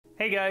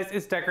Hey guys,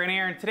 it's Decker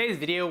here. In today's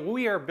video,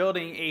 we are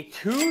building a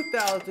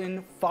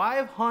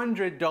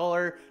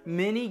 $2,500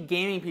 mini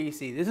gaming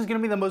PC. This is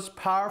gonna be the most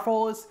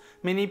powerful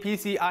mini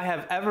PC I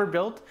have ever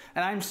built,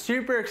 and I'm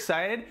super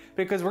excited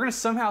because we're gonna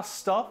somehow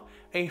stuff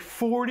a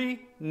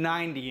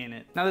 4090 in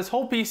it. Now this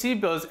whole PC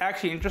build is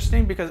actually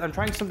interesting because I'm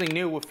trying something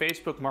new with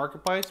Facebook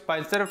Marketplace, but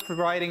instead of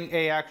providing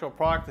a actual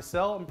product to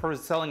sell, I'm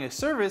selling a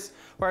service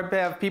where I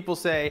have people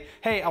say,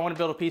 hey, I want to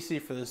build a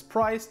PC for this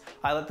price.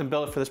 I let them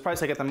build it for this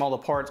price. I get them all the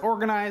parts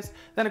organized.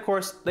 Then of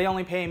course, they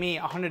only pay me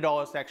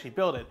 $100 to actually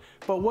build it.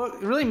 But what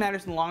really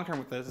matters in the long term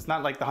with this, it's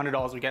not like the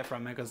 $100 we get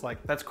from it, because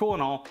like that's cool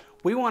and all.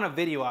 We want a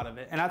video out of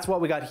it, and that's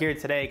what we got here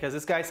today, because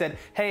this guy said,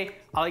 hey,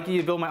 I'd like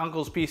you to build my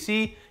uncle's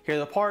PC. Here are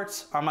the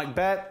parts. I'm like,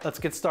 bet, let's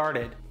get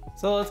started.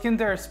 So let's get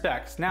into our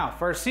specs. Now,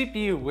 for our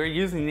CPU, we're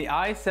using the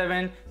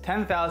i7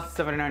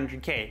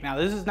 10700K. Now,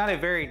 this is not a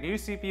very new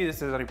CPU.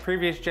 This is a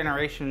previous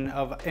generation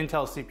of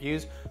Intel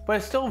CPUs, but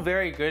it's still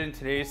very good in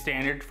today's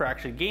standard for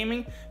actually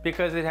gaming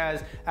because it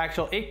has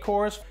actual 8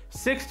 cores,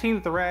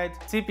 16 threads.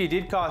 CPU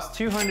did cost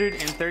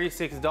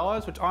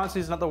 $236, which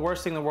honestly is not the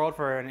worst thing in the world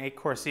for an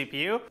 8-core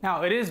CPU.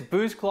 Now, it is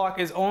boost clock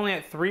is only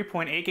at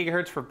 3.8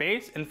 gigahertz for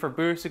base, and for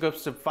boost it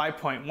goes to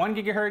 5.1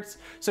 gigahertz.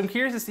 So I'm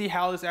curious to see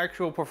how this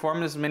actual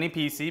performs this mini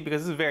PC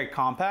because this is very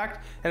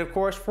compact. And of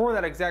course, for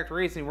that exact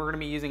reason, we're gonna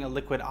be using a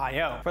liquid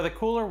IO. For the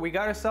cooler, we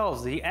got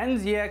ourselves the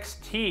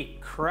NZXT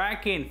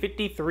Kraken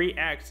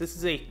 53X. This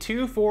is a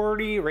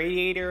 240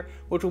 radiator,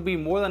 which will be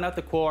more than enough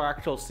to cool our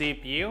actual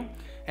CPU,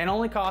 and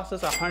only cost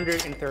us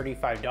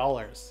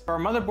 $135. For our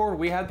motherboard,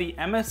 we have the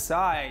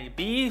MSI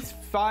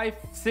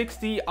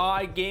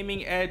B560i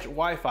Gaming Edge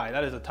Wi-Fi.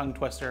 That is a tongue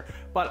twister,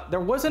 but there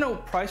wasn't a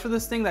price for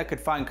this thing that I could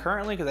find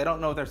currently because I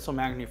don't know if they're still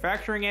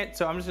manufacturing it.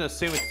 So I'm just gonna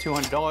assume it's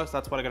 $200.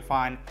 That's what I could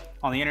find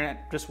on the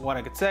internet, just what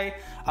I could say.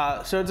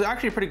 So it's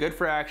actually pretty good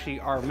for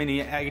our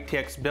mini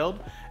RTX build.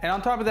 And on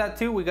top of that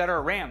too, we got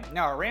our RAM.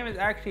 Now our RAM is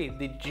actually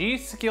the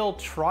G-Skill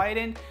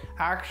Trident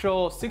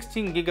actual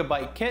 16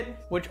 gigabyte kit,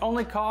 which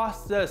only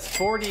costs us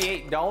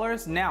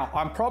 $48. Now,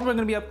 I'm probably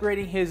gonna be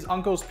upgrading his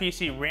uncle's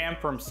PC RAM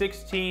from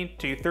 16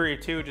 to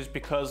 32 just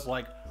because,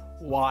 like,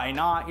 why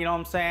not? You know what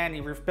I'm saying?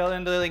 If you're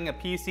building a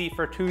PC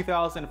for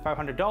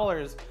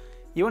 $2,500,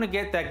 you want to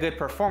get that good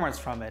performance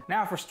from it.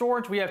 Now for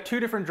storage, we have two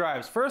different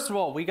drives. First of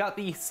all, we got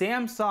the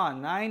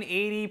Samsung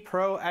 980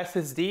 Pro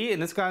SSD, and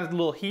this got a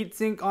little heat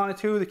sink on it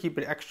too to keep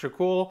it extra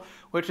cool,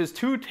 which is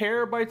 2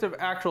 terabytes of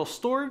actual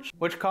storage,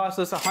 which costs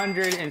us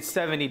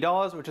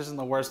 $170, which isn't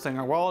the worst thing in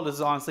the world. This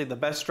is honestly the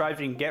best drive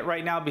you can get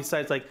right now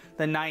besides like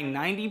the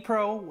 990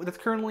 Pro that's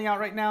currently out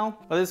right now.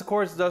 But this of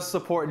course does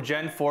support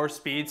Gen 4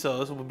 speed, so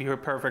this will be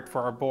perfect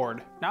for our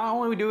board. Not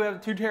only do we have a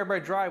 2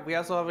 terabyte drive, we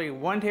also have a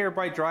 1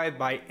 terabyte drive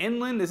by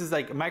Inland. This is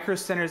like Micro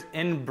Center's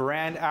in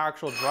brand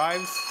actual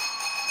drives.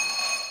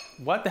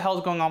 What the hell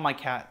is going on with my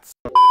cats?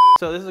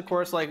 So this is of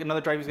course like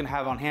another drive he's gonna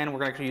have on hand. We're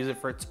gonna actually use it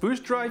for its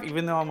boost drive,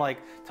 even though I'm like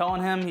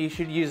telling him he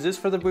should use this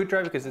for the boot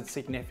drive because it's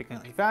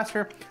significantly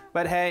faster.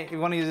 But hey, if we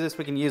wanna use this,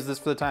 we can use this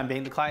for the time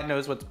being. The client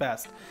knows what's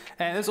best.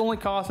 And this only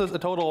costs us a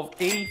total of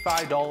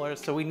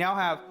 $85. So we now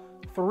have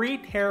 3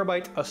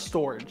 terabytes of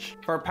storage.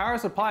 For power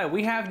supply,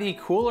 we have the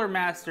Cooler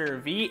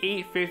Master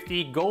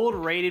V850 gold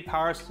rated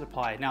power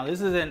supply. Now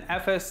this is an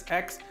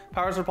FSX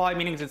power supply,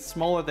 meaning it's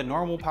smaller than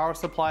normal power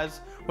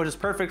supplies, which is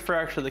perfect for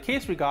actually the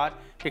case we got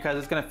because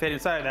it's gonna fit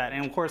inside of that.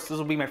 And of course, this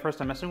will be my first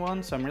time messing with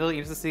one, so I'm really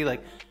interested to see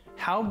like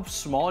how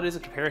small it is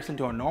in comparison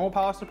to a normal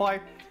power supply,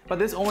 but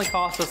this only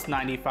costs us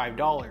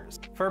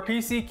 $95. For a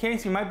PC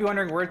case, you might be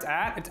wondering where it's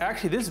at. It's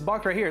actually this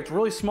box right here. It's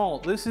really small.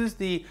 This is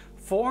the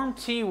Form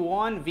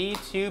T1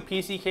 V2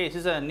 PC case.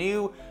 This is a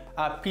new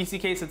PC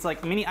case. It's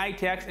like mini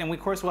RTX, and we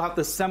of course will have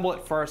to assemble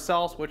it for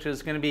ourselves, which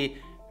is gonna be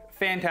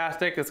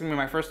fantastic. It's gonna be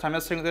my first time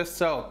messing with this.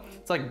 So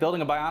it's like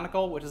building a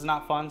Bionicle, which is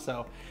not fun.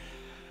 So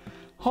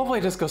hopefully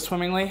it just goes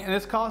swimmingly. And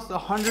this costs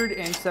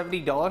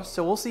 $170.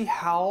 So we'll see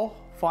how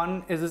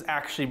fun is this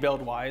actually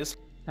build wise.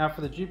 Now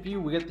for the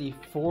GPU, we get the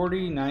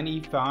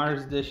 4090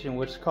 Founders Edition,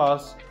 which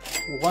costs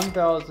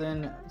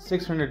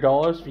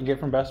 $1,600 you can get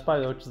from Best Buy,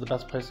 which is the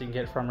best place you can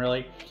get from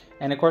really.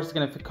 And of course it's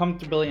gonna fit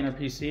comfortably in our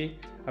PC.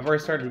 I've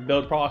already started the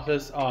build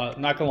process.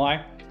 Not gonna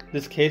lie,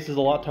 this case is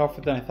a lot tougher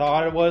than I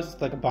thought it was.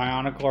 It's like a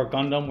Bionicle or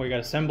Gundam where you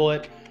gotta assemble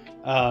it.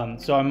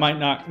 So I might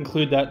not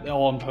include that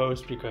all in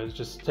post because it's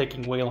just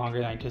taking way longer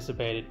than I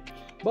anticipated.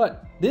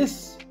 But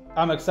this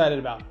I'm excited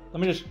about.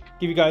 Let me just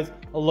give you guys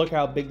a look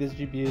how big this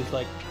GPU is.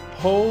 Like,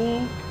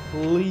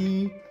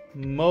 holy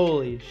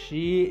moly,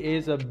 she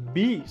is a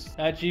beast.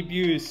 That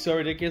GPU is so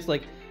ridiculous.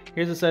 Like,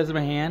 here's the size of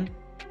my hand.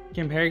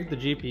 Compared to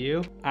the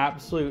GPU,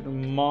 absolute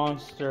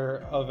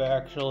monster of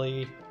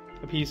actually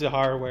a piece of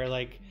hardware.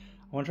 Like,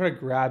 I want to try to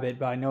grab it,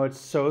 but I know it's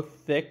so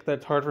thick that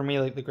it's hard for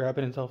me like to grab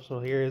it itself. So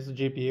here is the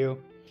GPU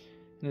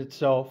in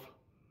itself.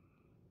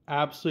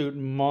 Absolute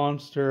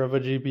monster of a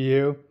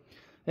GPU.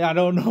 Yeah, I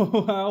don't know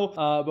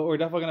how, but we're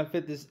definitely gonna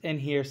fit this in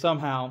here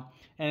somehow,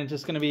 and it's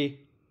just gonna be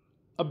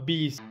a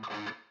beast.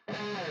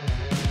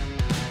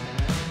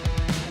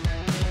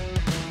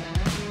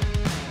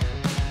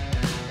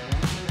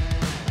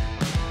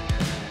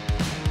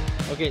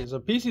 Okay,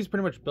 so PC is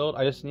pretty much built.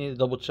 I just need to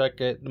double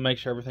check it to make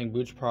sure everything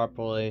boots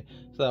properly,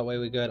 so that way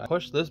we good. I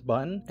push this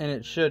button and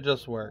it should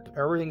just work.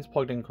 Everything's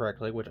plugged in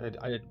correctly, which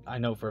I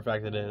know for a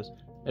fact it is.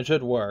 It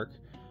should work.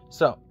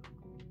 So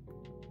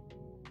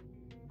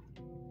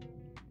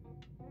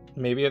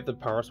maybe I have the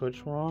power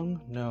switch wrong.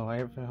 No, I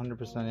have it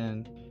 100%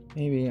 in.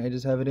 Maybe I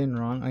just have it in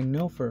wrong. I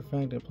know for a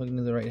fact I plugged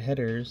into the right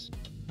headers.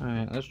 All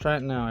right, let's try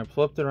it now. I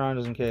flipped it around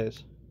just in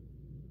case.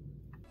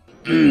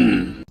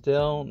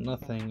 Still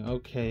nothing.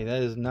 Okay,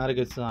 that is not a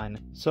good sign.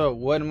 So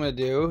what I'm gonna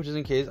do, just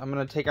in case, I'm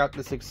gonna take out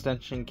this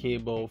extension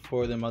cable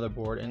for the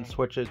motherboard and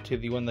switch it to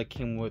the one that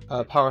came with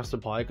power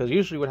supply, because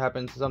usually what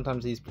happens is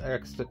sometimes these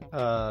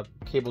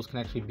cables can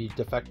actually be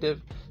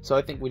defective. So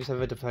I think we just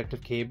have a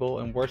defective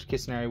cable, and worst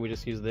case scenario we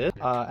just use this.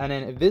 And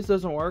then if this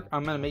doesn't work,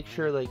 I'm gonna make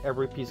sure like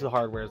every piece of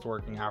hardware is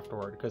working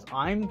afterward, because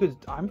I'm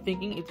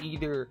thinking it's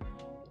either,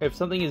 if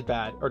something is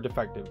bad or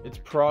defective, it's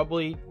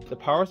probably the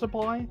power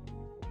supply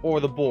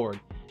or the board.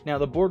 Now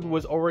the board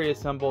was already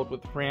assembled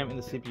with RAM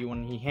and the CPU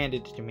when he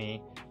handed it to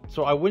me,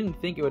 so I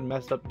wouldn't think it would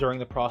mess up during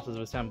the process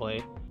of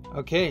assembly.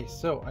 Okay,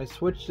 so I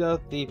switched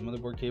out the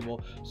motherboard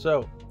cable,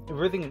 so if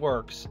everything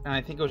works, and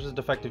I think it was just a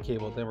defective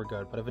cable, then we're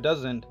good. But if it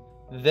doesn't,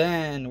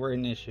 then we're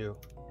in an issue.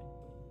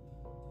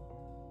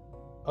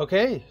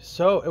 Okay,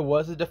 so it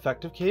was a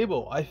defective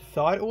cable. I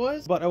thought it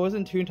was, but I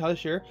wasn't too entirely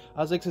sure.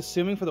 I was like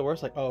assuming for the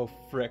worst, like, oh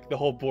frick, the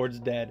whole board's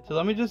dead. So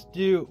let me just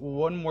do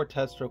one more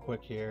test real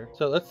quick here.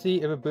 So let's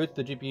see if it boots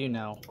the GPU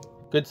now.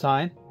 Good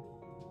sign.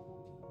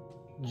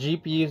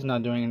 GPU is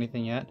not doing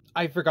anything yet.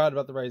 I forgot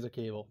about the riser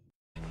cable.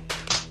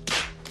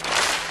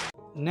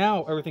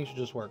 Now everything should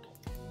just work.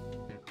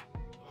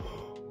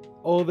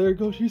 Oh, there it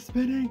goes. She's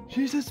spinning.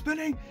 She's just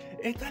spinning.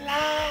 It's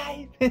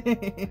alive.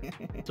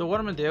 So what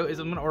I'm gonna do is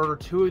I'm gonna order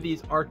 2 of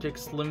these RTX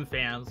slim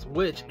fans,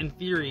 which in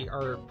theory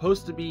are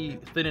supposed to be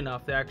thin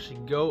enough to actually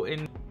go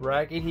in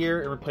bracket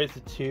here and replace the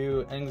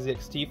 2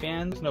 NZXT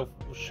fans. There's no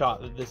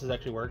shot that this is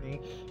actually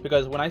working,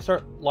 because when I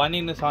start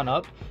lining this on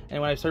up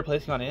and when I started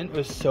placing on in, it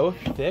was so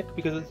thick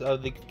because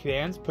of the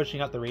fans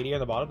pushing out the radiator at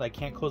the bottom that I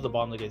can't close the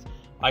bottom like this.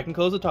 I can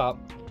close the top,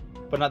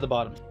 but not the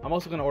bottom. I'm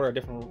also gonna order a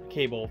different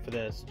cable for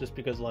this, just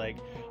because like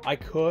I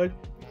could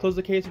close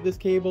the case with this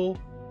cable,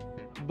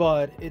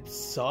 but it's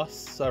sus,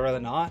 so I'd rather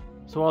not.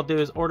 So what I'll do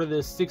is order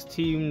this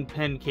 16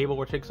 pin cable,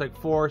 which takes like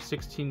 4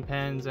 16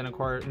 pins and a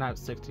quarter, not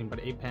 16, but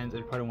 8 pins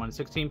and put in one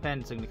 16 pin.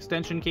 It's an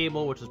extension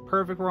cable, which is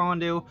perfect for what I want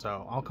to do.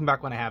 So I'll come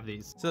back when I have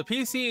these. So the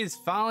PC is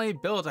finally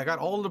built. I got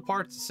all the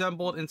parts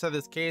assembled inside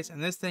this case,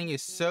 and this thing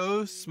is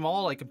so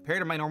small, like compared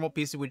to my normal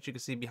PC, which you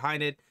can see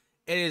behind it.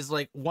 It is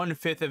like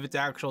 1/5 of its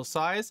actual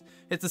size.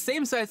 It's the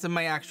same size as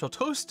my actual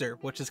toaster,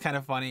 which is kind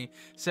of funny.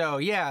 So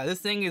yeah, this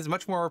thing is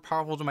much more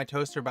powerful than my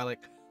toaster by like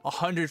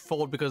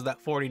 100-fold because of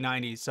that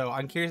 4090. So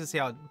I'm curious to see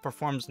how it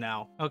performs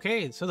now.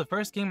 Okay, so the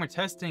first game we're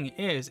testing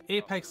is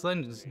Apex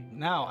Legends.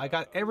 Now I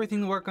got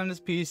everything to work on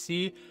this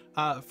PC.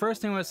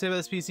 First thing I want to say about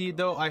this PC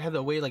though, I had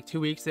to wait like 2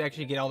 weeks to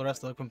actually get all the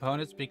rest of the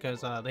components,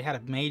 because they had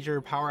a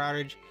major power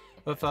outage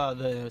with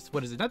the,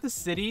 what is it, not the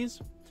cities,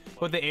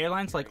 with the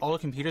airlines. Like all the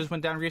computers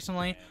went down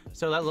recently,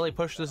 so that literally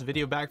pushed this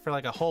video back for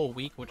like a whole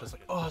week, which was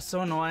like, oh,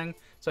 so annoying.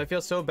 So I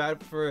feel so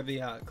bad for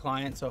the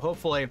client. So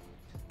hopefully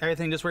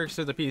everything just works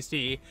through the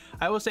PC.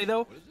 I will say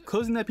though,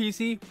 closing the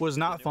PC was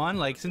not fun.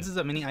 Like since it's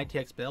a mini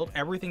RTX build,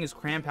 everything is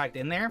cram packed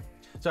in there.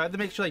 So I have to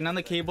make sure like none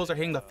of the cables are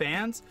hitting the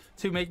fans,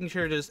 to making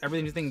sure just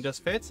everything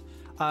just fits.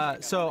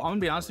 So I'm gonna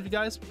be honest with you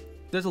guys.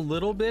 There's a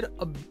little bit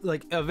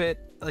of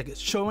it like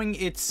showing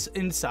its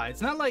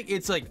insides. Not like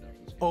it's like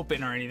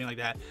open or anything like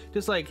that,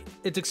 just like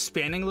it's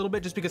expanding a little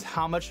bit, just because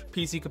how much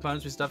PC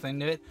components we stuffed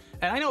into it.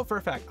 And I know for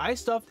a fact I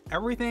stuffed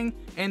everything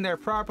in there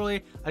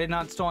properly. I did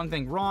not install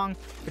anything wrong.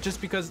 It's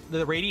just because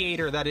the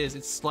radiator, that is,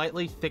 it's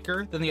slightly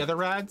thicker than the other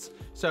rads,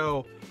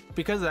 so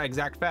because of that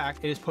exact fact,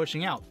 it is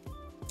pushing out.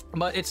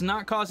 But it's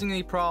not causing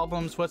any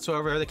problems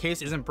whatsoever. The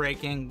case isn't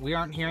breaking. We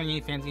aren't hearing any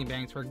fancy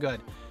bangs. We're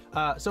good.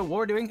 So what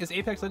we're doing is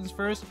Apex Legends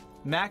first.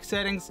 Max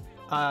settings,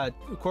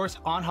 of course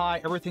on high,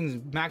 everything's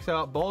maxed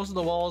out, balls to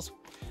the walls.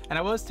 And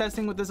I was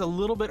testing with this a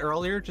little bit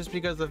earlier, just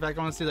because of the fact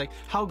I want to see like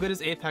how good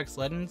is Apex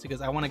Legends, because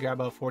I want to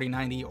grab a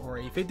 4090 or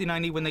a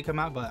 5090 when they come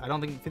out, but I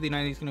don't think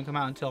 5090 is going to come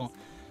out until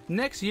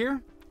next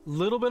year.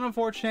 Little bit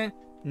unfortunate,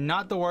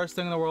 not the worst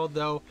thing in the world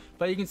though.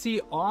 But you can see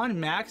on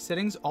max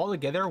settings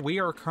altogether, we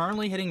are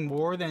currently hitting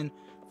more than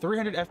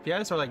 300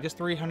 FPS, or like just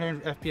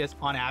 300 FPS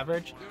on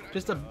average.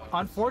 Just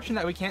unfortunate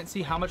that we can't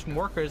see how much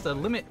more, because the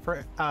limit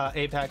for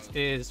Apex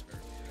is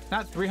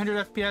not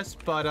 300 FPS,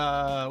 but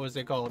what's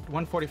it called,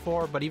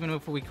 144. But even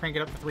if we crank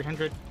it up to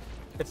 300,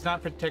 it's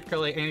not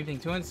particularly anything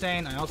too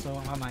insane. I also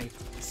have my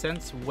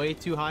sense way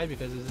too high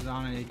because this is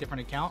on a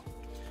different account,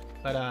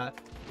 but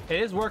it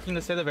is working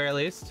to say the very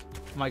least.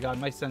 Oh my god,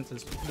 my sense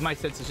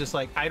is just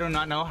like, I do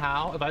not know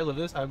how. If I live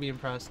this, I would be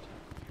impressed.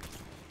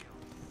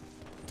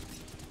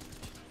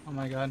 Oh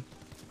my god,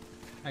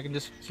 I can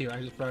just see, I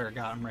just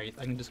forgot I'm right.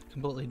 I can just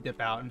completely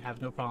dip out and have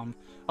no problem.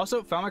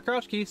 Also found my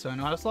crouch key, so I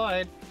know how to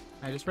slide.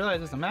 I just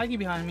realized there's a Maggie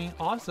behind me.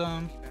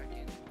 Awesome.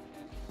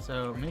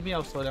 So maybe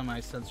I'll slow down my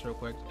sense real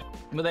quick.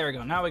 But there we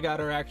go. Now we got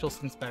our actual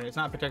sense better. It's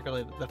not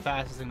particularly the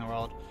fastest in the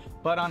world,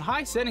 but on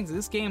high settings,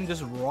 this game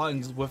just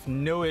runs with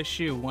no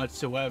issue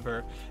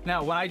whatsoever.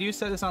 Now, when I do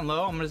set this on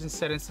low, I'm just gonna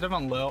set, instead of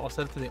on low, I'll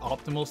set it to the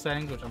optimal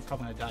settings, which I'm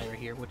probably gonna die right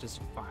here, which is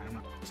fine. I'm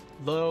not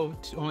low,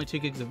 only 2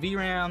 gigs of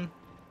VRAM.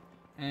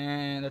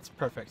 And that's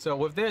perfect. So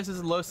with this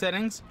is low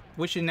settings,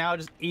 we should now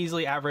just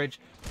easily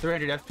average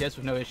 300 FPS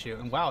with no issue.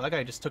 And wow, that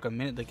guy just took a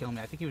minute to kill me.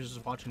 I think he was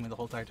just watching me the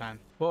whole entire time.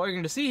 What we're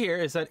going to see here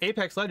is that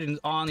Apex Legends,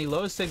 on the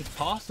lowest settings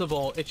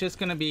possible, it's just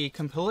going to be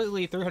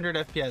completely 300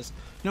 FPS.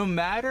 No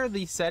matter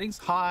the settings,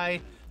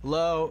 high,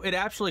 low, it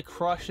absolutely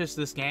crushes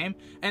this game.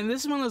 And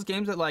this is one of those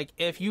games that, like,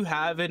 if you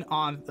have it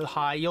on the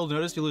high, you'll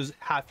notice you lose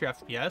half your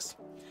FPS.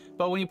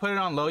 But when you put it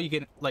on low, you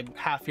get like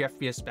half your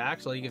FPS back,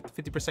 so you get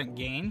 50%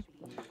 gain.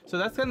 So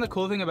that's kind of the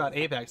cool thing about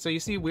Apex. So you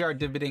see we are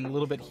divoting a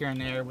little bit here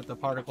and there with the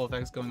particle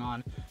effects going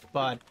on,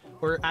 but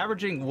we're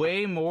averaging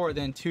way more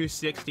than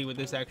 260 with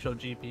this actual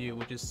GPU,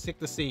 which is sick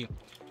to see.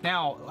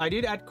 Now, I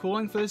did add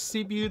cooling for this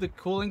CPU. The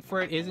cooling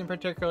for it isn't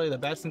particularly the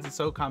best since it's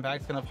so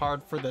compact. It's kind of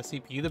hard for the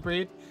CPU to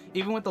breathe.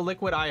 Even with the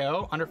liquid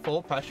IO under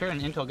full pressure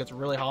and Intel gets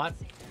really hot,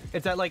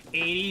 it's at like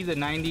 80 to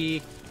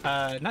 90,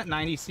 not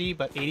 90C,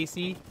 but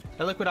 80C.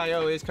 The liquid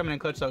IO is coming in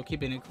clutch, so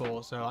keeping it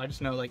cool. So I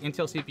just know like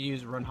Intel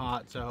CPUs run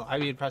hot, so I'd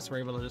be impressed if we're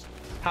able to just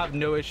have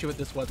no issue with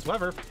this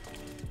whatsoever.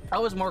 I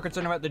was more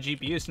concerned about the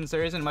GPU since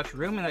there isn't much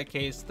room in that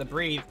case to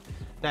breathe.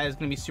 That is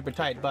going to be super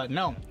tight, but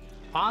no.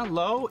 On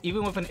low,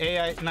 even with an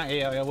a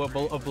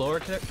blower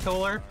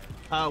cooler,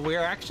 we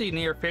are actually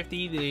near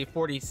 50 to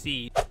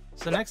 40C.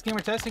 So the next game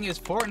we're testing is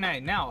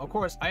Fortnite. Now, of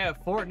course, I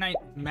have Fortnite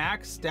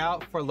maxed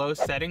out for low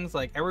settings.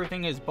 Like,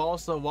 everything is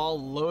balls to the wall,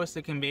 lowest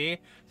it can be,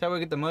 so we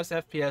get the most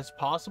FPS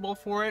possible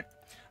for it.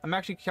 I'm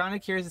actually kind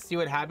of curious to see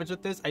what happens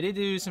with this. I did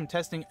do some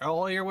testing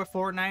earlier with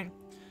Fortnite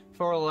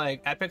for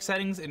like Epic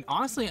settings, and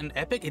honestly, on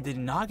Epic, it did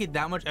not get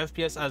that much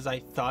FPS as I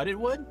thought it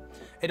would.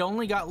 It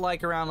only got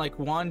like around like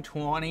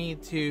 120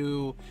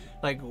 to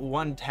like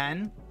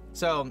 110.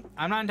 So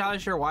I'm not entirely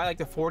sure why like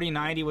the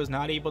 4090 was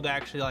not able to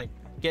actually like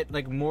get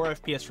like more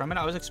FPS from it.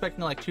 I was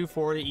expecting like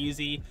 240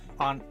 easy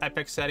on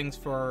Epic settings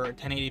for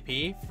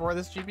 1080p for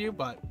this GPU,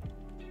 but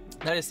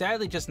that is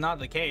sadly just not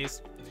the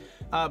case.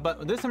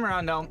 But this time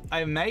around, though,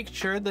 I make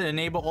sure to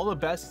enable all the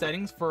best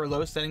settings for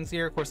low settings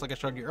here, of course, like I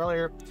showed you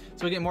earlier,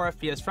 so we get more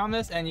FPS from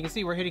this. And you can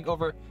see we're hitting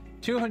over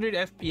 200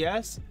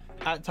 FPS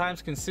at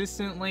times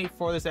consistently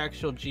for this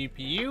actual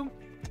GPU.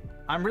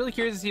 I'm really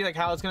curious to see like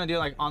how it's gonna do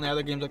like on the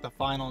other games, like the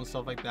final and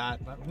stuff like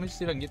that. But let me just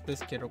see if I can get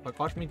this kid real quick.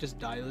 Watch me just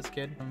die this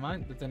kid. Never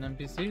mind, that's an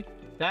NPC.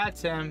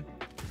 That's him.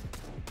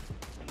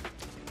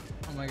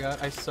 Oh my god,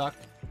 I suck.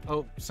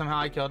 Oh, somehow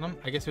I killed him.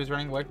 I guess he was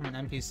running away from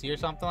an NPC or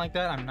something like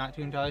that. I'm not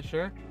too entirely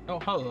sure. Oh,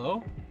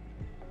 hello.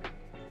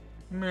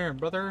 Come here,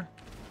 brother.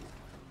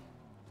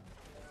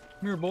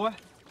 Come here, boy.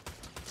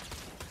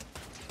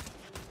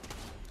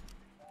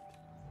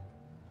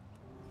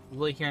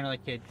 Really hearing another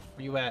kid.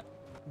 Where you at?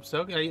 I'm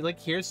so good. I like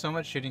here's so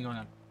much shooting going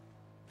on.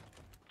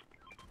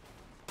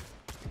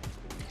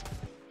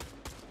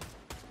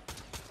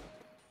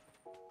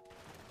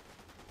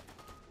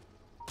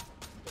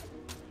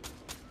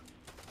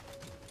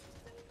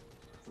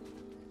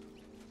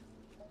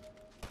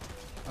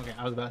 Okay,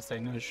 I was about to say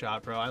no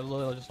shot, bro. I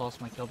literally just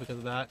lost my kill because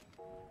of that.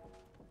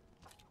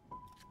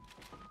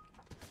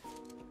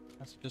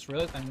 I just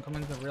realized I'm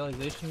coming to the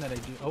realization that I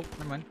do. Oh,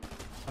 never mind.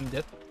 I'm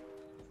dead.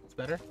 It's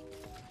better.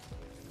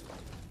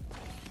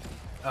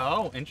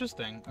 Oh,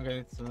 interesting.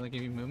 Okay, so they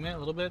give you movement a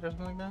little bit or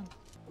something like that.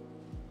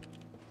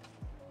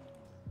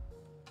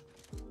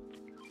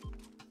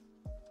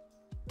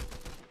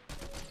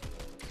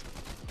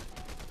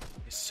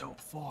 It's so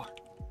far.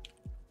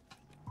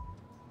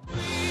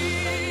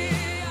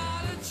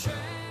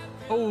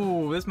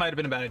 Oh, this might have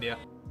been a bad idea.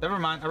 Never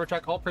mind. I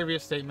retract all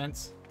previous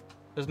statements.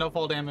 There's no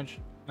fall damage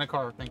in a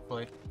car,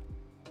 thankfully.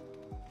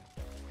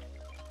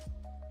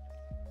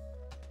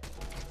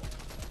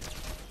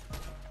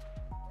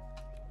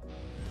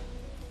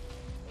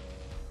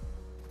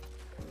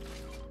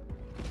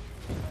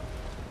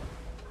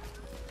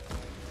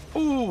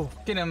 Ooh,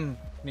 get him.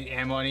 I need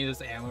ammo. I need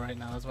this ammo right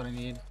now. That's what I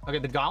need. Okay,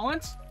 the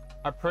gauntlets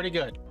are pretty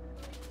good.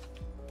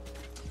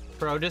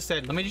 Bro just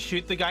said, let me just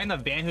shoot the guy in the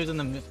van who's in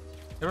the...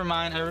 Never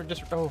mind. I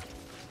just... Oh.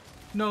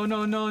 No,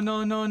 no, no,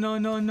 no, no, no,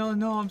 no, no,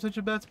 no. I'm such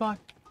a bad spot.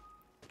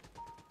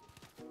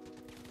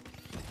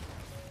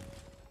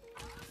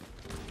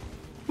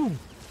 Ooh. Ooh,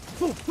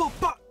 oh,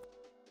 fuck.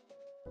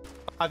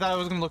 I thought it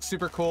was gonna look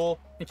super cool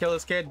and kill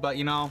this kid, but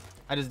you know,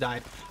 I just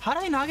died. How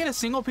did I not get a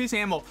single piece of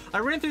ammo? I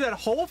ran through that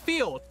whole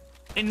field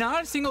and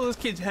not a single of those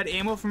kids had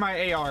ammo for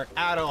my AR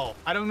at all.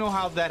 I don't know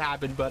how that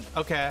happened, but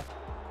okay.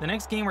 The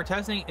next game we're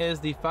testing is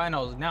the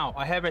finals. Now,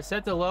 I have it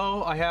set to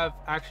low. I have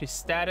actually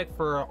static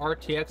for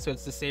RTX, so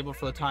it's disabled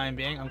for the time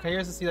being. I'm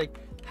curious to see like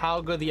how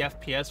good the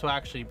FPS will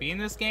actually be in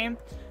this game,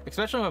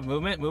 especially with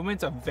movement.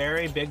 Movement's a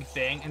very big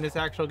thing in this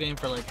actual game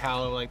for like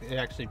how like it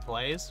actually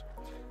plays.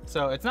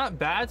 So it's not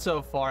bad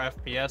so far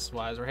FPS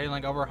wise. We're hitting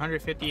like over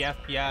 150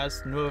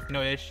 FPS,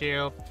 no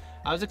issue.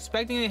 I was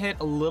expecting to hit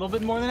a little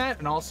bit more than that,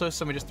 and also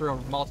somebody just threw a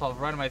Molotov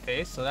right in my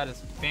face, so that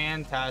is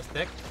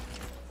fantastic.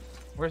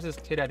 Where's this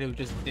kid at who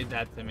just did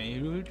that to me?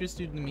 Who just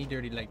did me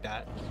dirty like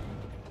that?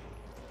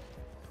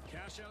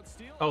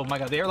 Oh my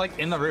god, they are like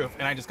in the roof,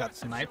 and I just got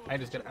sniped. I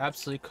just got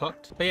absolutely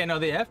cooked. But yeah, no,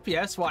 the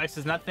FPS wise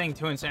is nothing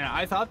too insane.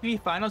 I thought the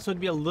finals would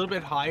be a little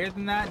bit higher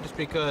than that, just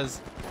because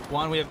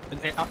one, we have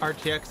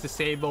RTX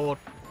disabled,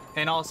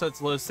 and also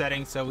it's low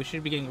settings, so we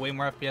should be getting way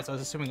more FPS. I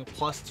was assuming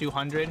plus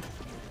 200,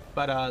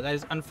 but that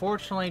is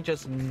unfortunately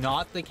just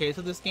not the case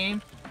with this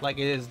game. Like,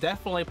 it is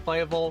definitely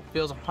playable,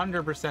 feels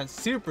 100%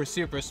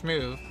 super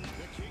smooth.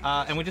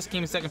 And we just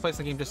came in second place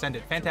in the game just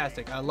ended.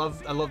 Fantastic. I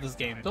love this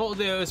game. So what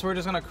we'll do is we're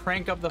just gonna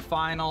crank up the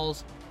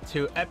finals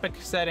to epic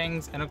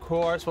settings, and of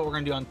course what we're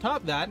gonna do on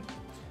top of that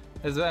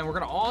is then we're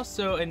gonna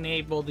also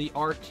enable the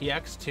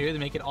RTX too to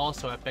make it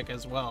also epic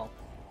as well.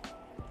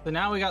 So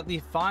now we got the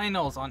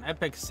finals on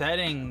epic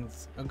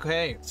settings.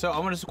 Okay, so I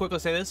want to just quickly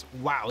say this.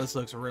 Wow, this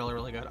looks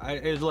really good.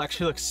 It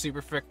actually looks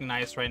super freaking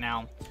nice right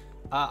now.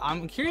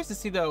 I'm curious to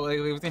see though, like,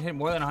 if we can hit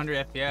more than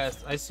 100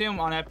 FPS. I assume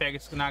on epic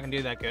it's not gonna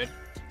do that good.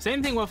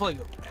 Same thing with like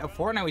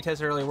Fortnite we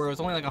tested earlier, where it was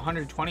only like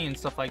 120 and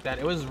stuff like that.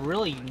 It was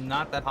really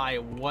not that high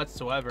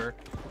whatsoever,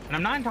 and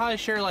I'm not entirely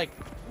sure like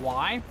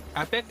why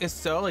epic is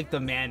so like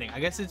demanding. I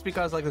guess it's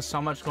because like there's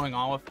so much going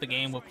on with the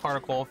game, with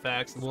particle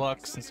effects,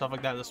 looks, and stuff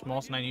like that, the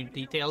smallest minute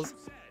details.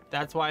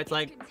 That's why it's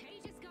like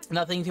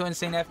nothing too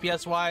insane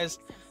FPS wise.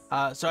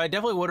 So I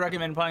definitely would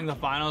recommend playing the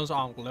finals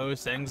on low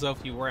settings though,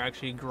 if you were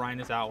actually grind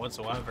this out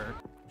whatsoever.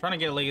 I'm trying to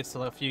get at least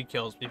a few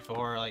kills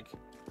before like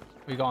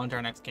we go into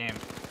our next game.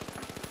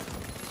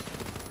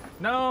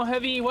 No,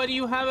 Heavy, what do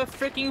you have a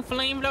freaking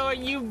flamethrower?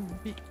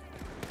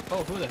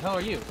 Oh, who the hell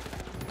are you?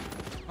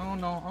 Oh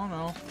no, oh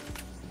no.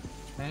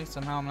 Okay,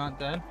 somehow I'm not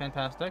dead.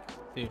 Fantastic.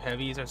 Dude,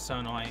 Heavies are so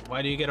annoying.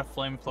 Why do you get a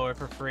flamethrower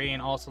for free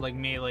and also like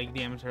melee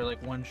damage are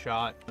like one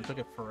shot? It took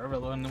it forever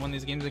to win one of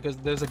these games because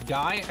there's a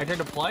guy I tried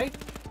to play,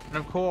 and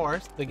of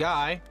course the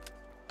guy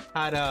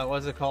had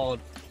what's it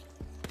called?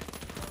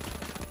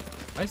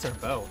 Why is there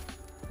both?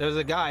 There's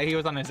a guy, he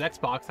was on his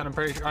Xbox, and I'm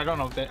pretty sure, I don't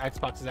know if the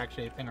Xbox is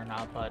actually a thing or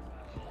not, but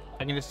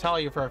I can just tell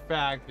you for a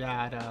fact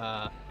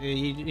that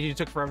he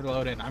took forever to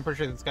load in. I'm pretty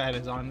sure this guy had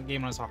his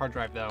game on his hard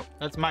drive though.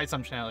 That's my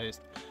assumption at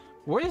least.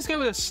 Where this guy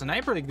with a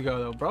sniper to go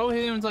though, bro?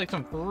 He was like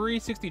some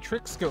 360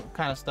 trick scope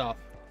kind of stuff.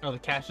 Oh, the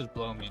cash is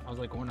blowing me. I was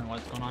like wondering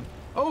what's going on.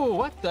 Oh,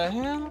 what the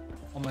hell?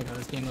 Oh my god,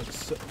 this game looks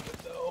so good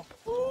though.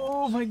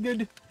 Oh my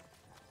god.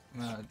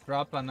 I'm gonna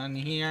drop on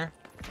here.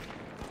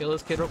 Kill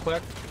this kid real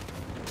quick.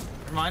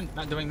 Come on,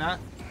 not doing that.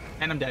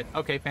 And I'm dead.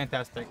 Okay,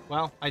 fantastic.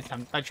 Well, I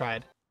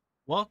tried.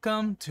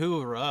 Welcome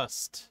to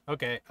Rust.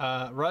 Okay,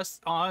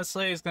 Rust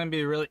honestly is going to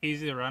be really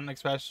easy to run,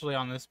 especially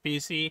on this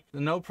PC.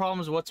 No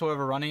problems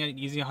whatsoever running at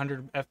easy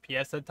 100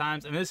 FPS at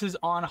times, and this is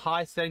on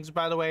high settings,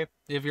 by the way.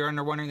 If you're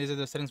wondering, these are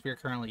the settings we are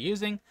currently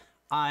using.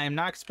 I'm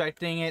not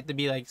expecting it to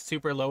be like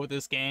super low with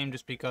this game,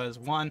 just because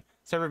one,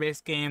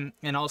 server-based game,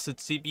 and also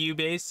it's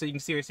CPU-based, so you can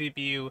see our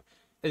CPU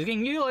is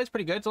getting utilized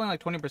pretty good. It's only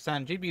like 20%.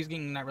 GPU is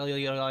getting not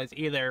really utilized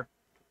either,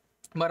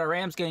 but our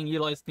RAM's getting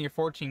utilized near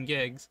 14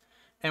 gigs.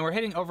 And we're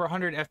hitting over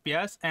 100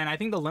 FPS, and I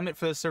think the limit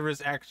for the server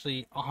is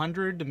actually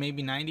 100 to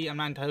maybe 90. I'm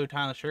not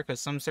entirely sure, because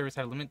some servers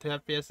have limit to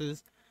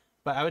FPSs.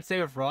 But I would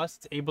say with Rust,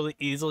 it's able to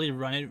easily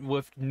run it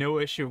with no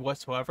issue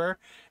whatsoever.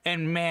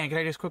 And man, can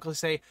I just quickly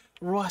say,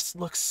 Rust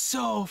looks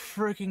so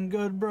freaking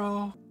good,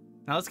 bro.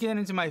 Now let's get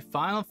into my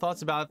final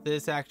thoughts about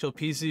this actual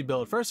PC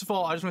build. First of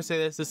all, I just want to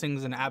say this thing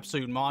is an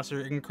absolute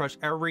monster. It can crush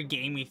every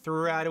game we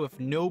threw at it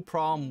with no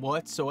problem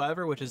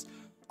whatsoever, which is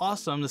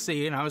awesome to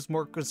see. And I was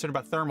more concerned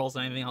about thermals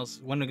than anything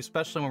else,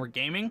 especially when we're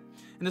gaming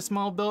in this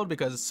small build,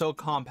 because it's so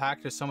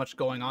compact. There's so much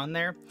going on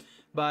there,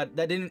 but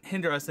that didn't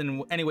hinder us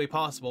in any way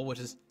possible, which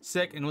is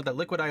sick. And with that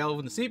liquid IO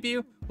in the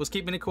CPU was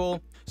keeping it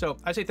cool. So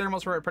I say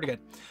thermals were pretty good.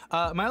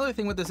 My other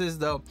thing with this is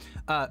though,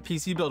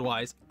 PC build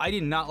wise, I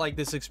did not like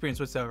this experience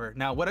whatsoever.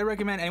 Now, would I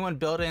recommend anyone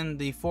build in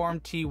the Form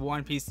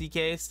T1 PC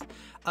case?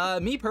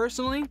 Me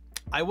personally,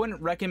 I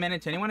wouldn't recommend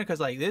it to anyone, because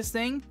like this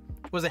thing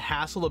was a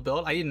hassle to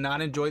build. I did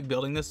not enjoy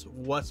building this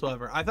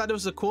whatsoever. I thought it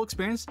was a cool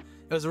experience.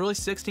 It was really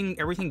sick seeing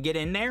everything get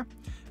in there,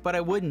 but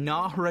I would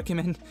not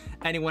recommend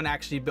anyone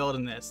actually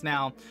building this.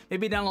 Now,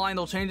 maybe down the line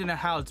they'll change it in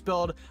how it's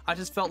built. I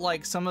just felt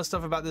like some of the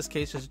stuff about this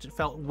case just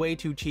felt way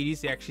too cheaty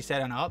to actually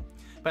set it up,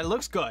 but it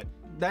looks good.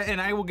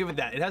 And I will give it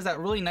that. It has that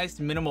really nice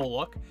minimal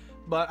look,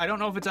 but I don't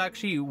know if it's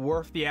actually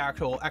worth the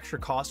actual extra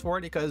cost for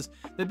it, because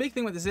the big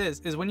thing with this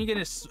is when you get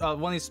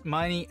one of these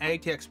mini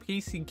RTX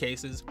PC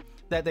cases,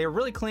 that they're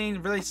really clean,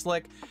 really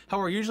slick.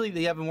 However, usually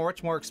they have a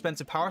much more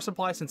expensive power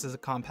supply, since it's a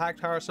compact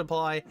power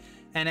supply,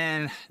 and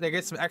then they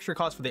get some extra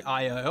cost for the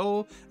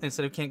IO.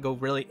 Instead of can't go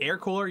really air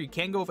cooler, you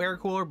can go with air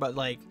cooler, but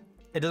like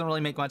it doesn't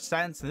really make much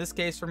sense in this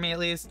case for me at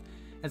least.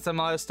 And some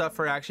other stuff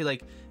for actually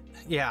like,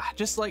 yeah,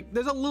 just like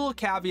there's a little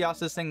caveat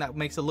to this thing that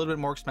makes it a little bit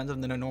more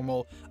expensive than a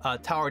normal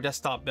tower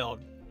desktop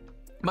build.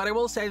 But I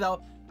will say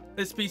though,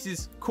 this piece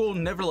is cool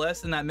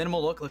nevertheless, and that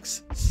minimal look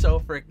looks so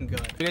freaking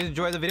good. If you guys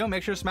enjoyed the video,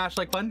 make sure to smash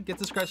the like button, get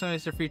subscribed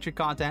for future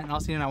content, and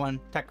I'll see you in that one.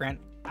 Tech Rant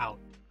out.